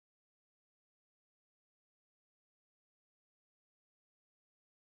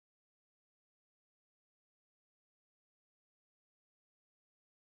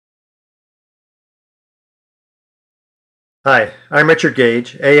Hi, I'm Richard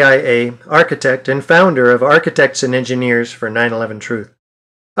Gage, AIA, architect and founder of Architects and Engineers for 911Truth.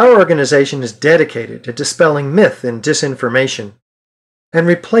 Our organization is dedicated to dispelling myth and disinformation and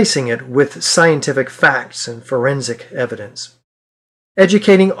replacing it with scientific facts and forensic evidence.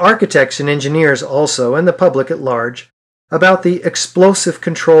 Educating architects and engineers also, and the public at large, about the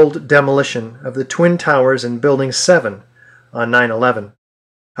explosive-controlled demolition of the Twin Towers in Building 7 on 9/11.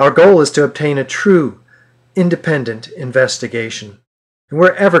 Our goal is to obtain a true, independent investigation, and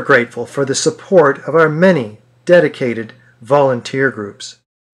we're ever grateful for the support of our many dedicated volunteer groups.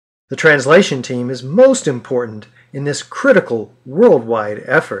 The translation team is most important in this critical worldwide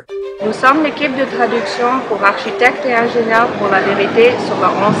effort. Nous sommes l'équipe de traduction pour architectes et ingénieurs pour la vérité sur le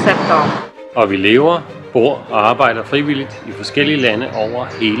 11 septembre. Og vi lever, bor og arbejder frivilligt i forskellige lande over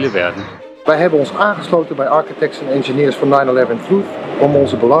hele verden. Wij hebben ons aangesloten bij Architects and Engineers for 9/11Truth om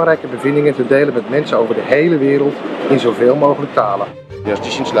onze belangrijke bevindingen te delen met mensen over de hele wereld in zoveel mogelijk talen. Aż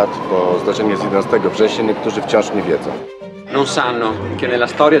 10 lat po zdarzeniu z 11 września niektórzy wciąż nie wiedzą. Non sanno che nella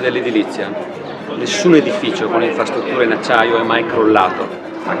storia dell'edilizia nessun edificio con infrastrutture in acciaio è mai crollato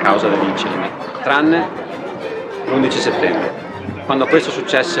a causa degli incendi, tranne l'11 settembre, quando questo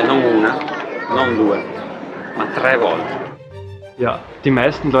successe non una, non due, ma 3 volte. Ja, die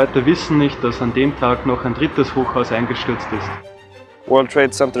meisten Leute wissen nicht, dass an dem Tag noch ein drittes Hochhaus eingestürzt ist. World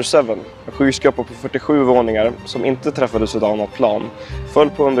Trade Center 7, en skyskrapa på 47 våningar som inte träffades av något plan, föll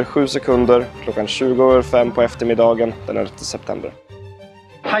på under 7 sekunder klockan 20:05 på eftermiddagen den 11 september.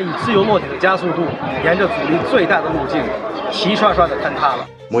 它以自由落体的加速度，沿着阻力最大的路径，齐刷刷地坍塌了。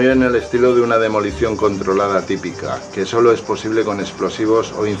 Muy en el estilo de una demolición controlada típica, que solo es posible con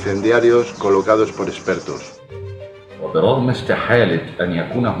explosivos o incendiarios colocados por expertos. وبرغم استحالة أن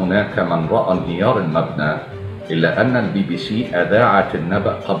يكون هناك من رأى انهيار المبنى، إلا أن الBBC أذاعت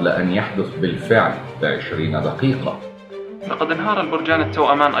النبأ قبل أن يحدث بالفعل ب20 دقيقة. لقد انهار البرجان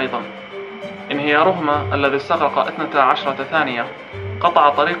التوأمان أيضا. انهيارهما الذي استغرق 12 ثانية قطع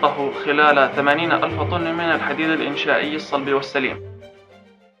طريقه خلال 80,000 طن من الحديد الإنشائي الصلب والسليم.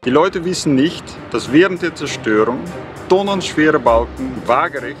 Die Leute wissen nicht, dass während der Zerstörung tonnenschwere Balken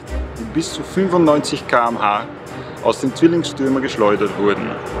waagerecht mit bis zu 95 km/h aus den Zwillingstürmen geschleudert wurden.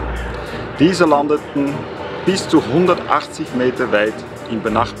 Diese landeten bis zu 180 Meter weit in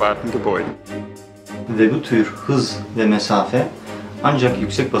benachbarten Gebäuden. Ve bu tür hız ve mesafe ancak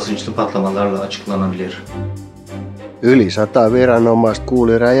yüksek basınçlı patlamalarla açıklanabilir. Yli 100 viranomaista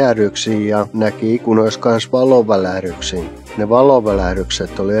kuuli räjähdyksiin ja näki ikunoissa kans valovälähdyksiin. Ne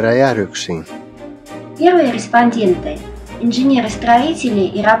valovälähdykset oli räjähdyksiin. Первые респонденты,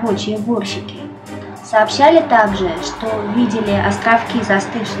 инженеры-строители и рабочие уборщики, сообщали также, что видели островки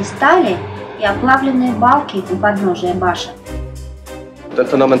застывшей стали и оплавленные балки у подножия башен. Ten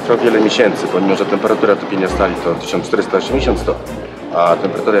fenomen trwa wiele miesięcy, pomimo że temperatura topienia stali to 1480 stopni, a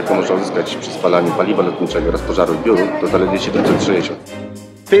temperatura, jaką można uzyskać przy spalaniu paliwa lotniczego oraz pożaru biur, to zaledwie 760.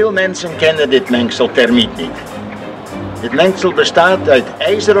 Veel mensen kennen dit mengsel termiet niet. Dit mengsel bestaat uit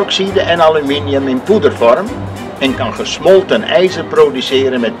ijzeroxide en aluminium in poedervorm en kan gesmolten ijzer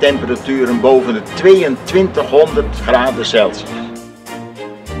produceren met temperaturen boven de 2200 graden Celsius.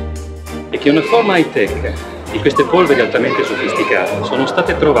 E che una forma high-tech di queste polveri altamente sofisticate sono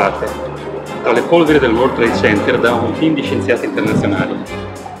state trovate tra le polveri del World Trade Center da un team di scienziati internazionali.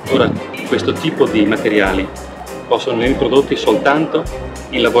 Ora, questo tipo di materiali possono essere introdotti soltanto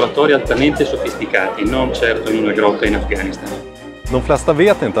in laboratori altamente sofisticati, non certo in una grotta in Afghanistan. De flesta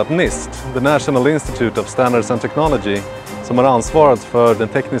vet inte att NIST, the National Institute of Standards and Technology, som har ansvarat för den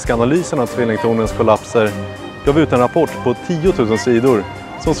tekniska analysen av tvillingtornens kollapser, gav ut en rapport på 10 000 sidor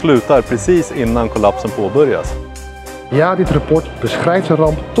som slutar precis innan kollapsen påbörjas. Ja, dit rapport beschrijft de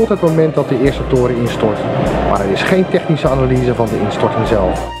ramp tot het moment dat de eerste toren instort, maar er is geen technische analyse van de instorting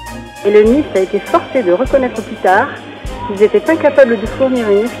zelf. Et le NIST a été forcé de reconnaître plus tard qu'ils étaient incapables de fournir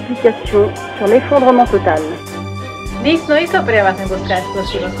une explication sur l'effondrement total. NIST no hizo pruebas en busca de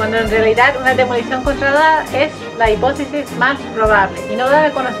explosivos, cuando en realidad una demolición controlada es la hipótesis más probable y no dan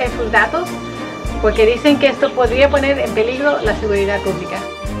a conocer sus datos porque dicen que esto podría poner en peligro la seguridad pública.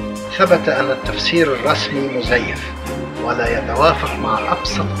 ثبت أن التفسير الرسمي مزيف ولا يتوافق مع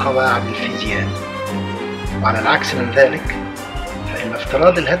أبسط قواعد الفيزياء. وعلى العكس من ذلك فإن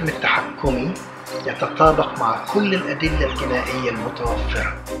افتراض الهدم التحكمي يتطابق مع كل الأدلة الجنائية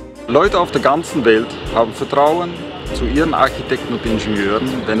المتوفرة. Leute auf der ganzen Welt haben Vertrauen zu ihren Architekten und Ingenieuren,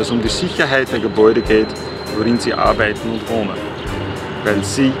 wenn es die Sicherheit der Gebäude geht, worin sie arbeiten und wohnen, weil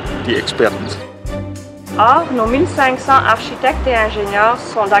sie die Experten sind. Or, nos 1500 architectes et ingénieurs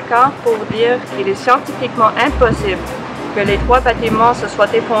sont d'accord pour dire qu'il est scientifiquement impossible que les 3 bâtiments se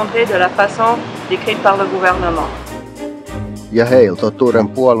soient effondrés de la façon décrite par le gouvernement. Ja heillä totuuden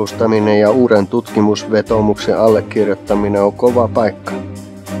puolustaminen ja uuden tutkimusvetomuksen allekirjoittaminen on kova paikka.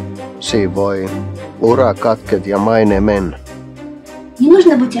 Siinä voi ura katket ja maine mennä. Не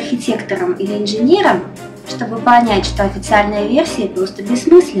нужно быть архитектором или инженером, чтобы понять, что официальная версия просто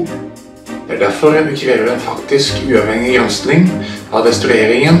bessmisselig. Det er derfor vi krever en faktisk uavhengig gransking av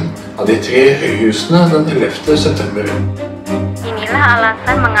destrueringen av de 3 høyhusene den 11. september. Inilah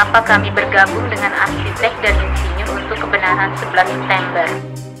alasan mengapa kami bergabung dengan arsitek dan insinyur untuk kebenaran 11 September.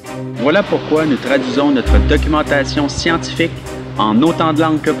 Voilà pourquoi nous traduisons notre documentation scientifique en autant de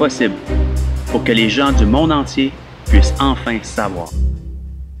langues que possible, pour que les gens du monde entier puissent enfin savoir.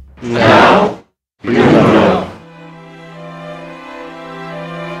 Now